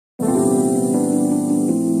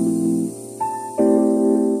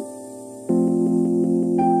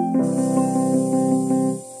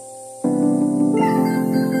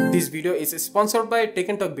video is sponsored by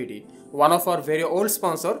ToTo BD, one of our very old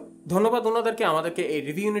sponsor. ধন্যবাদ ওনাদেরকে আমাদেরকে এই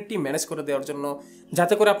রিভিউ ইউনিটটি ম্যানেজ করে দেওয়ার জন্য,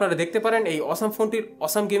 যাতে করে আপনারা দেখতে পারেন এই অসাম ফোনটির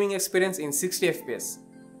awesome gaming experience in 60 fps।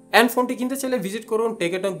 And ফোনটি কিনতে চাইলে ভিজিট করুন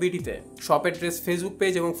ToTo BD-তে, shop address, Facebook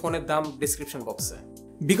page এবং ফোনের দাম ডিসক্রিপশন বক্সে।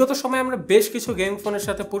 বিগত সময়ে আমরা বেশ কিছু গেমিং ফোনের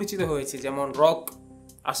সাথে পরিচিত হয়েছি, যেমন ROG,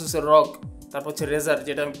 Asus ROG, তারপর হচ্ছে রেজার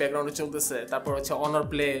যেটা ব্যাকগ্রাউন্ডে চলতেছে, তারপর হচ্ছে honour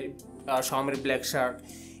play, Xiaomi black Shark.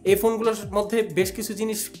 এই ফোনগুলোর মধ্যে বেশ কিছু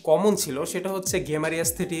জিনিস কমন ছিল, সেটা হচ্ছে গেমারি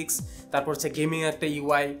অ্যাস্থেটিক্স, তারপর হচ্ছে গেমিং একটা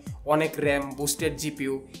ইউআই, অনেক র্যাম, বুস্টেড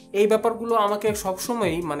জিপিইউ। এই ব্যাপারগুলো আমাকে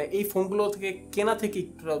সবসময়ই এই ফোনগুলো থেকে কেনা থেকে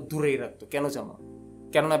একটু দূরেই রাখতো।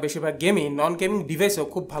 কেননা বেশিরভাগ গেমিং নন গেমিং ডিভাইসও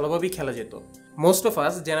খুব ভালোভাবেই খেলা যেত। Most of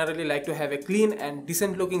us generally like to have a clean and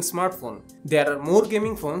decent looking smartphone. There are more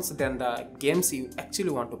gaming phones than the games you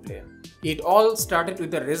actually want to play. It all started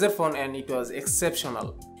with the Resturent phone and it was exceptional.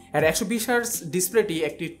 R 120 Hz ডিসপ্লেটি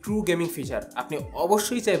একটি true gaming feature. আপনি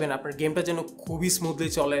অবশ্যই চাইবেন আপনার গেমটা যেন খুবই smoothly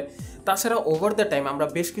চলে। তাছাড়া ওভার দ্য টাইম আমরা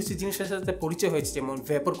বেশ কিছু জিনিসের সাথে পরিচয় হয়েছে, যেমন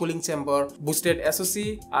vapour cooling chamber, boosted SOC,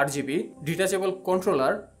 RGB, detachable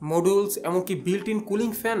controller, modules, এমনকি বিল্ট ইন কুলিং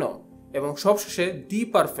ফ্যানও, এবং সবশেষে দি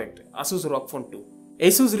perfect Asus ROG Phone 2।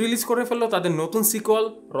 Asus release করে ফেললো তাদের নতুন sequel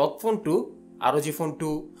ROG Phone 2, ROG Phone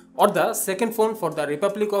 2, or the second phone for the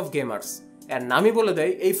Republic of gamers. এর নামই বলে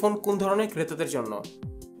দেয় এই ফোন কোন ধরনের ক্রেতাদের জন্য।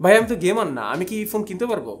 ভাই, আমি তো গেমার না, আমি কি এই ফোন কিনতে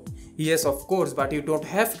পারবো? Yes of course, but you don't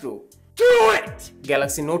have to do it.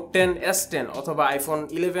 Galaxy note 10, S10 অথবা আইফোন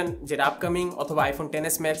 11 যেটা আপকামিং, অথবা iPhone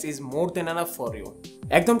 10s Max is more than enough for you.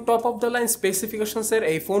 একদম টপ অফ দ্য লাইন স্পেসিফিকেশনসের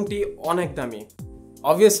এই ফোনটি অনেক দামি।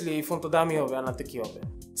 অবভিয়াসলি এই ফোন তো দামি হবে, আনাতে কি হবে।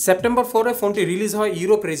 সেপ্টেম্বর 4-এ ফোনটি রিলিজ হয়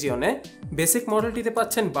ইউরোপ রিজিয়নে। বেসিক মডেলটিতে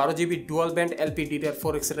পাচ্ছেন 12GB dual band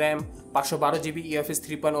LPDDR4X RAM, 512GB UFS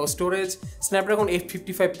 3.0 storage, Snapdragon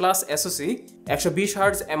 855+ SoC, 120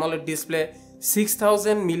 Hz AMOLED display,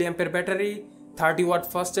 6000 mAh battery, 30W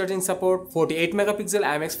fast charging support, 48 megapixel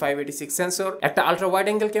IMX586 sensor, একটা ultra wide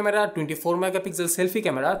angle camera, 24 megapixel selfie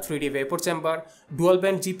camera, 3D vapour chamber, dual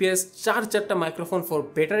band GPS, চারটা microphone for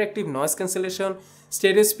better active noise cancellation,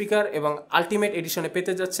 stereo speaker, এবং ultimate এডিশনে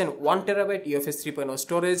পেতে যাচ্ছেন 1TB UFS 3.0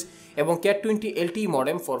 storage এবং Cat 20 LTE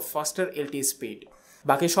modem for ফাস্টার LTE speed.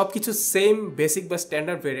 বাকি সব কিছু same basic বা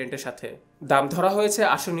standard ভেরিয়েন্টের সাথে। দাম ধরা হয়েছে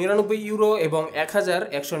 899 ইউরো এবং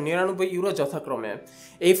 1199 ইউরো যথাক্রমে।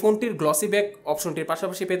 এই ফোনটির গ্লসি ব্যাক অপশনটির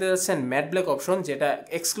পাশাপাশি পেতে যাচ্ছেন ম্যাট ব্ল্যাক অপশন, যেটা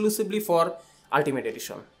এক্সক্লুসিভলি ফর আলটিমেট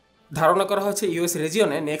এডিশন। ধারণা করা হচ্ছে ইউএস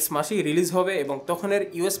রিজিয়নে নেক্সট মাসেই রিলিজ হবে এবং তখনের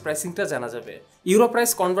ইউএস প্রাইসিংটা জানা যাবে। ইউরো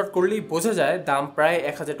প্রাইস কনভার্ট করলেই বোঝা যায় দাম প্রায়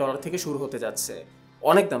 $1000 থেকে শুরু হতে যাচ্ছে।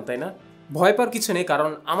 অনেক দাম, তাই না? ভয় পাওয়ার কিছু নেই,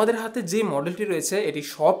 কারণ আমাদের হাতে যে মডেলটি রয়েছে এটি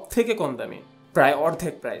সব থেকে কম দামি, প্রায়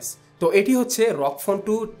অর্ধেক প্রাইস। তো এটি হচ্ছে ROG Phone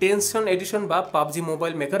 2 টেনশন এডিশন বা পাবজি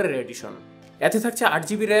মোবাইল মেকারের এডিশন। এতে থাকছে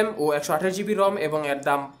 8GB র্যাম ও 128GB রম এবং এর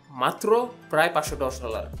দাম মাত্র প্রায়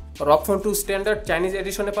 $510। ROG Phone 2 স্ট্যান্ডার্ড চাইনিজ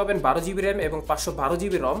এডিশনে পাবেন 12GB র্যাম এবং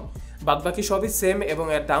 512GB রম। বাদবাকি সবই সেম এবং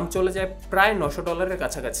এর দাম চলে যায় প্রায় $900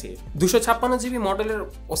 কাছাকাছি। 256GB মডেলের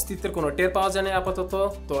অস্তিত্বের কোনো টের পাওয়া যায় না আপাতত।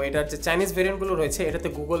 তো এটার যে চাইনিজ ভেরিয়েন্টগুলো রয়েছে, এটাতে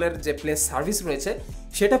গুগলের যে প্লে সার্ভিস রয়েছে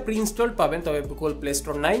সেটা প্রি ইনস্টলড পাবেন, তবে গুগল প্লে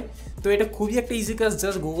স্টোর নাই। তো এটা খুবই একটা ইজি কাজ,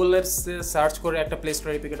 জাস্ট গুগলের সার্চ করে একটা প্লে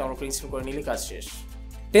স্টোর এপিকে ডাউনলোড করে ইনস্টল করে নিলে কাজ শেষ।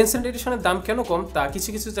 টেনশন এডিশনের দাম কেন কম তা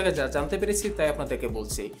কিছু জায়গায় জানতে পেরেছি, তাই আপনাদেরকে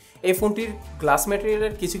বলছি। এই ফোনটির গ্লাস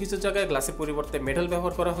ম্যাটেরিয়ালের কিছু জায়গায় গ্লাসের পরিবর্তে মেটাল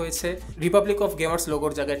ব্যবহার করা হয়েছে। রিপাবলিক অফ গেমার্স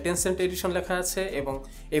লোগোর জায়গায় টেনশন এডিশন লেখা আছে এবং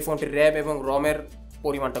এই ফোনটির র্যাম এবং রমের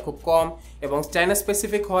পরিমাণটা খুব কম এবং চায়না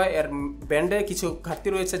স্পেসিফিক হয়। এর ব্যান্ডে কিছু ঘাটতি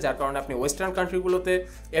রয়েছে, যার কারণে আপনি ওয়েস্টার্ন কান্ট্রিগুলোতে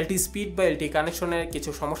LTE স্পিড বা LTE কানেকশনে কিছু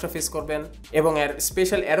সমস্যা ফেস করবেন। এবং এর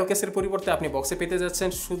স্পেশাল অ্যারো কেসের পরিবর্তে আপনি বক্সে পেতে যাচ্ছেন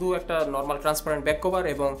শুধু একটা নর্মাল ট্রান্সপারেন্ট ব্যাক কভার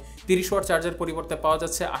এবং 30W চার্জার পরিবর্তে পাওয়া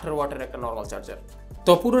যাচ্ছে 18W একটা নর্মাল চার্জার।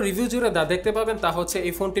 তো পুরো রিভিউ জুড়ে যা দেখতে পাবেন তা হচ্ছে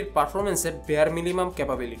এই ফোনটির পারফরমেন্সের বেয়ার মিনিমাম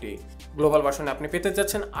ক্যাপাবিলিটি। গ্লোবাল ভার্সনে আপনি পেতে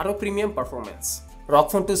যাচ্ছেন আরও premium performance. ROG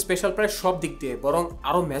Phone 2 special price সব দিক দিয়ে বরং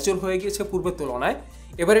আরও ম্যাচিউর হয়ে গিয়েছে পূর্বের তুলনায়।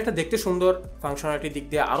 এবার এটা দেখতে সুন্দর, ফাংশনালিটির দিক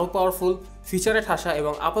দিয়ে আরও পাওয়ারফুল, ফিচারে ঠাসা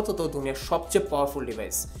এবং আপাতত দুনিয়ার সবচেয়ে পাওয়ারফুল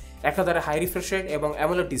ডিভাইস। একাধারে হাই রিফ্রেশ রেট এবং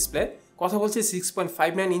অ্যামোলেড ডিসপ্লে। কথা বলছি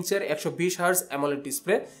 6.59 ইঞ্চের 120 Hz অ্যামোলেড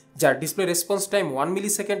ডিসপ্লে, যার ডিসপ্লে রেসপন্স টাইম 1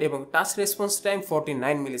 মিলিসেকেন্ড এবং টাচ রেসপন্স টাইম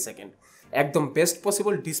 49 মিলিসেকেন্ড। একদম বেস্ট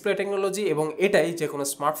পসিবল ডিসপ্লে টেকনোলজি এবং এটাই যে কোনো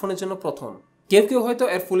স্মার্টফোনের জন্য প্রথম। কেউ হয়তো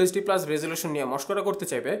এর ফুল HD+ রেজলিউশন নিয়ে মস্করা করতে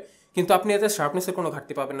চাইবে, কিন্তু আপনি এতে শার্পনেসের কোনো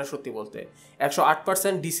ঘাটতি পাবেন না সত্যি বলতে।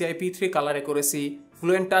 108% DCI-P3 colour accuracy,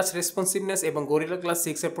 fluent touch responsiveness এবং গরিলা গ্লাস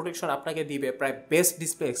 6 এর প্রোটেকশন আপনাকে দিবে প্রায় বেস্ট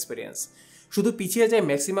ডিসপ্লে এক্সপিরিয়েন্স। শুধু পিছিয়ে যায়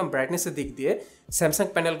ম্যাক্সিমাম ব্রাইটনেসের দিক দিয়ে। স্যামসাং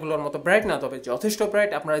প্যানেলগুলোর মতো ব্রাইট না, তবে যথেষ্ট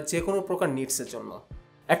ব্রাইট আপনারা যে কোনো প্রকার নিডসের জন্য।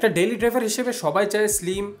 একটা ডেইলি ড্রাইভার হিসেবে সবাই চায়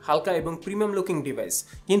স্লিম, হালকা এবং প্রিমিয়াম লুকিং ডিভাইস,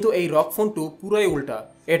 কিন্তু এই ROG Phone 2 পুরোই উল্টা।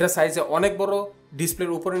 এটা সাইজে অনেক বড়,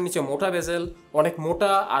 ডিসপ্লের উপরে নিচে মোটা বেজেল, অনেক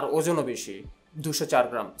মোটা আর ওজনও বেশি,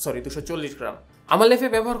 240 গ্রাম। আমার লাইফে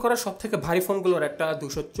ব্যবহার করা সব থেকে ভারী ফোনগুলোর একটা,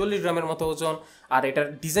 240 গ্রামের মতো ওজন। আর এটার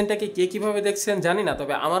ডিজাইনটাকে কে কীভাবে দেখছেন জানি না,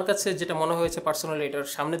 তবে আমার কাছে যেটা মনে হয়েছে পার্সোনালি,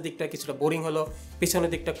 এটার সামনের দিকটা কিছুটা বোরিং হলো,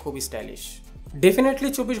 পিছনের দিকটা খুবই স্টাইলিশ। ডেফিনেটলি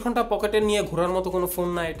 24 ঘন্টা পকেটে নিয়ে ঘোরার মতো কোনো ফোন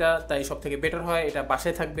না এটা, তাই সব থেকে বেটার হয় এটা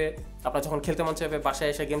বাসায় থাকবে। আপনার যখন খেলতে মন চাইবে বাসায়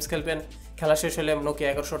এসে গেমস খেলবেন, খেলা শেষ হলে নোকিয়া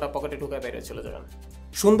 1100টা পকেটে ঢুকায় বাইরে চলে যাবেন।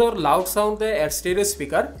 সুন্দর লাউড সাউন্ড দেয় এর স্টেরিও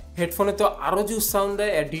স্পিকার, হেডফোনে তো আরও জুস সাউন্ড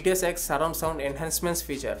দেয় এর ডিটেস x surround sound enhancements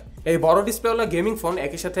feature. এই বড় ডিসপ্লেওয়ালা গেমিং ফোন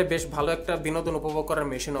একই সাথে বেশ ভালো একটা বিনোদন উপভোগ করার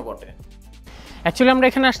মেশিনও বটে। অ্যাকচুয়ালি আমরা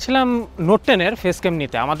এখানে আসছিলাম নোট 10-এর ফেস ক্যাম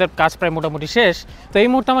নিতে, আমাদের কাজ প্রায় মোটামুটি শেষ। তো এই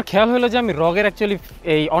মুহূর্তে আমার খেয়াল হলো যে আমি রগের অ্যাকচুয়ালি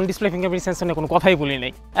এই অন ডিসপ্লে ফিঙ্গারপ্রিন্ট সেন্সর নিয়ে কোনো কথাই বলি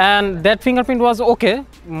নাই। অ্যান্ড দ্যাট ফিঙ্গারপ্রিন্ট ওয়াজ ওকে,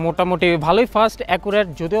 মোটামুটি ভালোই ফাস্ট, অ্যাকুরেট,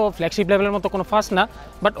 যদিও ফ্ল্যাগশিপ লেভেলের মতো কোনো ফাস্ট না,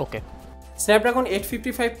 বাট ওকে। স্ন্যাপড্রাগন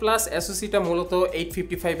 855 প্লাস এসওসিটা মূলত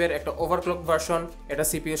 855-এর একটা ওভারক্লক ভার্সন। এটা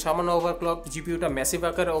সিপিইউ সামান্য ওভারক্লক, জিপিইউটা ম্যাসিভ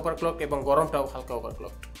আকারে ওভারক্লক এবং গরমটাও হালকা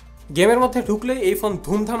ওভারক্লক। গেমের মধ্যে ঢুকলেই এই ফোন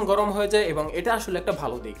ধুমধাম গরম হয়ে যায় এবং এটা আসলে একটা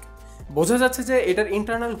ভালো দিক। বোঝা যাচ্ছে যে এটার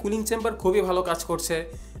ইন্টারনাল কুলিং চেম্বার খুবই ভালো কাজ করছে,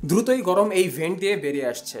 দ্রুতই গরম এই ভেন্ট দিয়ে বেরিয়ে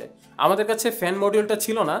আসছে। আমাদের কাছে ফ্যান মডিউলটা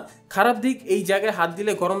ছিল না। খারাপ দিক, এই জায়গায় হাত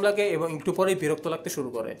দিলে গরম লাগে এবং একটু পরেই বিরক্ত লাগতে শুরু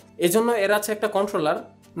করে। এজন্য এর আছে একটা কন্ট্রোলার,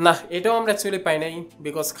 না এটাও আমরা অ্যাকচুয়ালি পাই নাই,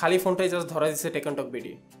 বিকজ খালি ফোনটাই জাস্ট ধরা দিচ্ছে টেকনটক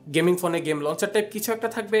বিডি। গেমিং ফোনে গেম লঞ্চার টাইপ কিছু একটা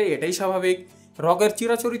থাকবে, এটাই স্বাভাবিক। রগের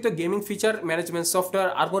চিরাচরিত gaming feature management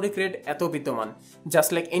software আর্মরিক red এত বিদ্যমান, জাস্ট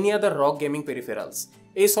লাইক এনি আদার রগ গেমিং পেরিফেরালস।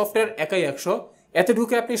 এই সফটওয়্যার একাই 100, এতে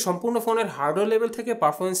ঢুকে আপনি সম্পূর্ণ ফোনের হার্ডওয়্যার লেভেল থেকে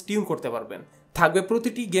পারফরমেন্স টিউন করতে পারবেন। থাকবে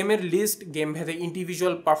প্রতিটি গেমের লিস্ট, গেম ভেদে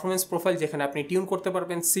ইন্ডিভিজুয়াল পারফরমেন্স প্রোফাইল, যেখানে আপনি টিউন করতে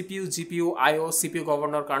পারবেন সিপিইউ, জিপিইউ, আইও, CPU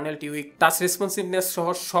governor, kernel টিউইক, touch responsiveness সহ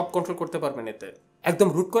সব কন্ট্রোল করতে পারবেন এতে। একদম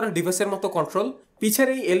রুট করা ডিভাইসের মতো কন্ট্রোল। পিছের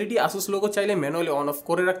এই এলইডি আসুস লোগো চাইলে ম্যানুয়ালি অন অফ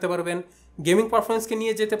করে রাখতে পারবেন। গেমিং পারফরমেন্সকে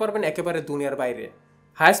নিয়ে যেতে পারবেন একেবারে দুনিয়ার বাইরে।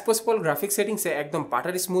 হাইয়েস্ট পসিবল গ্রাফিক সেটিংসে একদম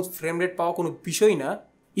বাটারি স্মুথ ফ্রেম রেট পাওয়া কোনো বিষয়ই না।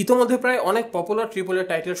 ইতোমধ্যে প্রায় অনেক পপুলার ট্রিপলের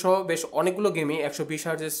টাইটেল সহ বেশ অনেকগুলো গেমই 120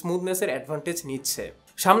 হার্জের স্মুথনেসের অ্যাডভান্টেজ নিচ্ছে।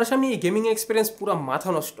 সামনাসামনি এই গেমিং এক্সপিরিয়েন্স পুরো মাথা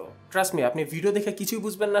নষ্ট। ট্রাস্ট মি, আপনি ভিডিও দেখে কিছুই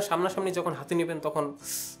বুঝবেন না, সামনাসামনি যখন হাতে নেবেন তখন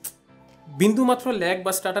বিন্দুমাত্র ল্যাগ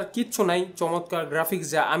বা স্টার্টার কিচ্ছু নাই। চমৎকার গ্রাফিক্স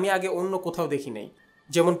যা আমি আগে অন্য কোথাও দেখি নাই।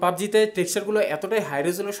 যেমন পাবজিতে টেক্সচারগুলো এতটাই হাই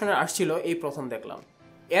রেজলিউশনে আসছিল, এই প্রথম দেখলাম।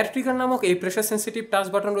 এয়ার ট্রিগার নামক এই প্রেসার সেন্সিটিভ টাচ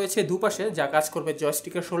বাটন রয়েছে দুপাশে, যা কাজ করবে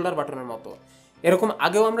জয়স্টিকের শোল্ডার বাটনের মতো। এরকম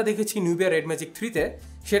আগেও আমরা দেখেছি নিউবিয়া রেড ম্যাজিক 3-তে,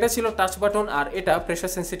 সেটা ছিল টাচ বাটন আর এটা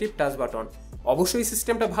প্রেসার সেন্সিটিভ টাচ বাটন। অবশ্যই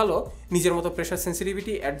সিস্টেমটা ভালো, নিজের মতো প্রেসার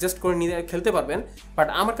সেন্সিটিভিটি অ্যাডজাস্ট করে নিয়ে খেলতে পারবেন, বাট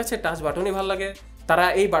আমার কাছে টাচ বাটনই ভালো লাগে। তারা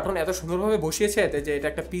এই বাটন এত সুন্দরভাবে বসিয়েছে এতে যে এটা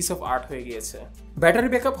একটা পিস অফ আর্ট হয়ে গিয়েছে। ব্যাটারি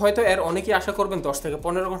ব্যাকআপ হয়তো এর অনেকেই আশা করবেন 10 থেকে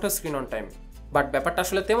 15 ঘন্টা স্ক্রিন অন টাইম, বাট ব্যাপারটা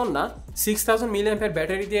আসলে তেমন না। 6000 mAh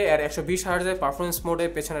ব্যাটারি দিয়ে এর 120 হার্জে পারফরমেন্স মোডে,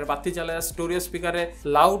 পেছনের বাতি জ্বালায়, স্টোরিও স্পিকারে,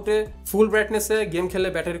 লাউডে, ফুল ব্রাইটনেসে গেম খেলে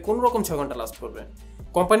ব্যাটারি কোনো রকম 6 ঘন্টা লাস্ট করবে।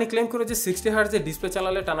 কোম্পানি ক্লেম করে যে 60 হার্জে ডিসপ্লে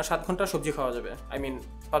চালালে টানা 7 ঘন্টা সবজি খাওয়া যাবে,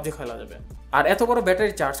 পাবজি খেলা যাবে। আর এত বড়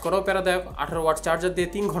ব্যাটারি চার্জ করাও প্যারাদায়ক। 18 ওয়াট চার্জার দিয়ে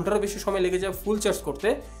 3 ঘন্টারও বেশি সময় লেগে যায় ফুল চার্জ করতে।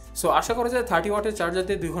 সো আশা করা যায় 30 ওয়াটের চার্জার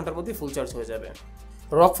দিয়ে 2 ঘন্টার মধ্যে ফুল চার্জ হয়ে যাবে।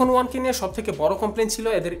 রগ ফোন 1কে নিয়ে সব থেকে বড় কমপ্লেন ছিল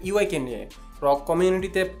এদের ইউআইকে নিয়ে। রগ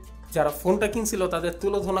কমিউনিটিতে যারা ফোনটা কিনছিল তাদের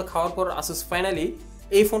তুলোধনা খাওয়ার পর আসুস ফাইনালি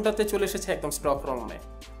এই ফোনটাতে চলে এসেছে একদম স্টক রমে।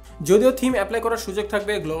 যদিও থিম অ্যাপ্লাই করার সুযোগ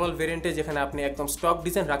থাকবে গ্লোবাল ভেরিয়েন্টে, যেখানে আপনি একদম স্টক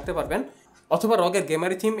ডিজাইন রাখতে পারবেন, অথবা রগের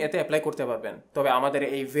গেমারি থিম এতে অ্যাপ্লাই করতে পারবেন। তবে আমাদের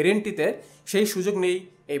এই ভেরিয়েন্টটিতে সেই সুযোগ নেই,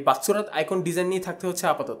 এই বাচ্চুরাত আইকন ডিজাইন নিয়ে থাকতে হচ্ছে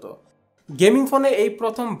আপাতত। গেমিং ফোনে এই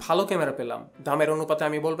প্রথম ভালো ক্যামেরা পেলাম। দামের অনুপাতে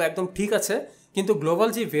আমি বলবো একদম ঠিক আছে, কিন্তু গ্লোবাল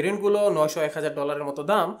যে ভেরিয়েন্টগুলো $900-1000 মতো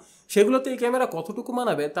দাম, সেগুলোতে এই ক্যামেরা কতটুকু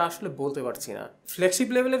মানাবে তা আসলে বলতে পারছি না। ফ্ল্যাগশিপ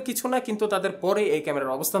লেভেলের কিছু না, কিন্তু তাদের পরে এই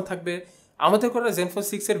ক্যামেরার অবস্থান থাকবে। আমাদের করা জেনফোন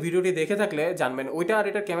 6-এর ভিডিওটি দেখে থাকলে জানবেন ওইটা আর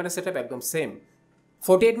এটার ক্যামেরা সেটআপ একদম same.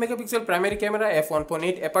 48 megapixel primary camera,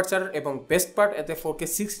 f1.8 aperture এবং বেস্ট পার্ট এতে 4K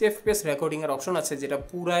 60 FPS রেকর্ডিংয়ের অপশন আছে, যেটা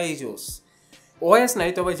পুরাই জোস। ওএস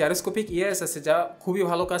নাই, তবে জাইরোস্কোপিক ইএস আছে, যা খুবই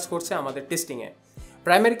ভালো কাজ করছে আমাদের টেস্টিংয়ে।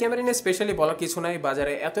 প্রাইমারি ক্যামেরা নিয়ে স্পেশালি বলার কিছু নাই,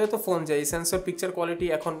 বাজারে এত ফোন যে এই সেন্সর পিকচার কোয়ালিটি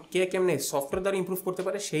এখন কে কেমনে সফটওয়্যার দ্বারা ইমপ্রুভ করতে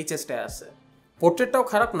পারে সেই চেষ্টায় আছে। পোর্ট্রেটটাও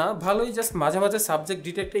খারাপ না, ভালোই, জাস্ট মাঝে মাঝে সাবজেক্ট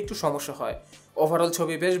ডিটেক্টে একটু সমস্যা হয়। ওভারঅল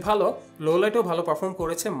ছবি বেশ ভালো, লো লাইটও ভালো পারফর্ম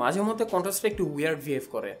করেছে, মাঝে মধ্যে কন্ট্রাস্টটা একটু উইয়ার্ড বিহেভ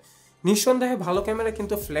করে। নিঃসন্দেহে ভালো ক্যামেরা,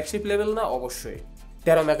 কিন্তু ফ্ল্যাগশিপ লেভেল না অবশ্যই।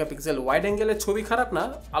 13 মেগাপিক্সেল ওয়াইড অ্যাঙ্গেলের ছবি খারাপ না,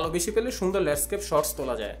 আলো বেশি পেলে সুন্দর ল্যান্ডস্কেপ শর্টস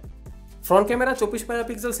তোলা যায়। ফ্রন্ট ক্যামেরা 24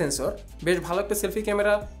 মেগাপিক্সেল সেন্সর, বেশ ভালো একটা সেলফি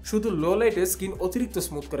ক্যামেরা, শুধু লো লাইটে স্ক্রিন অতিরিক্ত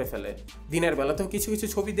স্মুথ করে ফেলে। দিনের বেলাতেও কিছু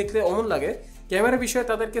ছবি দেখলে অমন লাগে। ক্যামেরা বিষয়ে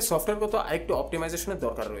তাদেরকে সফটওয়্যারগত আরেকটু অপটিমাইজেশনের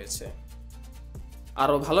দরকার রয়েছে।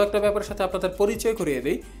 আরও ভালো একটা ব্যাপারের সাথে আপনাদের পরিচয় করিয়ে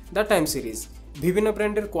দিই, দ্য টাইম সিরিজ। বিভিন্ন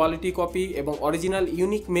ব্র্যান্ডের কোয়ালিটি কপি এবং অরিজিনাল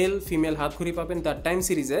ইউনিক মেল ফিমেল হাতঘড়ি পাবেন দ্য টাইম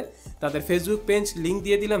সিরিজে। তাদের ফেসবুক পেজ লিঙ্ক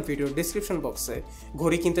দিয়ে দিলাম ভিডিও ডিসক্রিপশন বক্সে।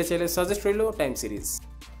 ঘড়ি কিনতে চাইলে সাজেস্ট রইল টাইম সিরিজ।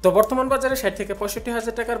 তো বর্তমান বাজারে 60 থেকে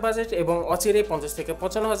 65,000 টাকার বাজেট এবং অচিরে 50 থেকে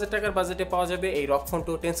 55,000 টাকার বাজেটে পাওয়া যাবে এই ROG Phone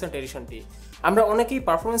 2 টেনসেন্ট এডিশনটি। আমরা অনেকেই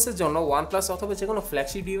পারফরমেন্সের জন্য OnePlus অথবা যে কোনো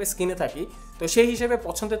ফ্ল্যাগশিপ ডিভাইস কিনে থাকি, তো সেই হিসেবে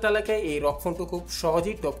পছন্দের তালিকায় এই ROG Phone 2 খুব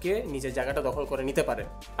সহজেই টপকে নিজের জায়গাটা দখল করে নিতে পারে।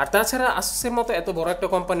 আর তাছাড়া Asusের মতো এত বড় একটা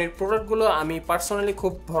কোম্পানির প্রোডাক্টগুলো আমি পার্সোনালি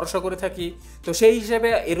খুব ভরসা করে থাকি, তো সেই হিসেবে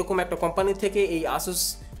এরকম একটা কোম্পানি থেকে এই Asus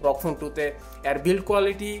ROG Phone 2-তে এর বিল্ড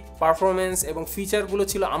কোয়ালিটি, পারফরমেন্স এবং ফিচারগুলো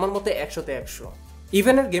ছিল আমার মতে 100-তে 100।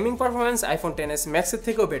 ইভেন এর গেমিং পারফরমেন্স আইফোন XS ম্যাক্সের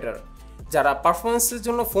থেকেও বেটার। যারা পারফরমেন্সের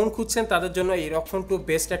জন্য ফোন খুঁজছেন তাদের জন্য এই ROG Phone 2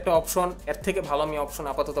 বেস্ট একটা অপশন। এর থেকে ভালো আমি অপশন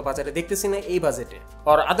আপাতত বাজারে দেখতেছি না এই বাজেটে।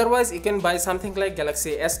 Or otherwise you can buy something like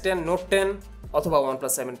Galaxy S10, Note 10 অথবা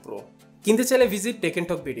OnePlus 7 Pro। কিনতে চাইলে visit take and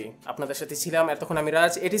talk BD. আপনাদের সাথে ছিলাম এতক্ষণ আমি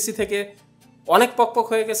রাজ, এটিসি থেকে। অনেক পক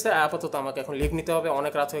হয়ে গেছে, আপাতত আমাকে এখন লিভ নিতে হবে,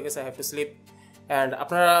 অনেক রাত হয়ে গেছে, I have to sleep. And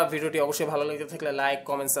আপনারা ভিডিওটি অবশ্যই ভালো লেগে থাকলে লাইক,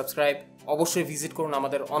 কমেন্ট, সাবস্ক্রাইব অবশ্যই ভিজিট করুন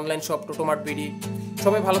আমাদের অনলাইন শপ ToTo বিডি।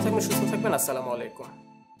 সবাই ভালো থাকবেন, সুস্থ থাকবেন, আসসালামু আলাইকুম।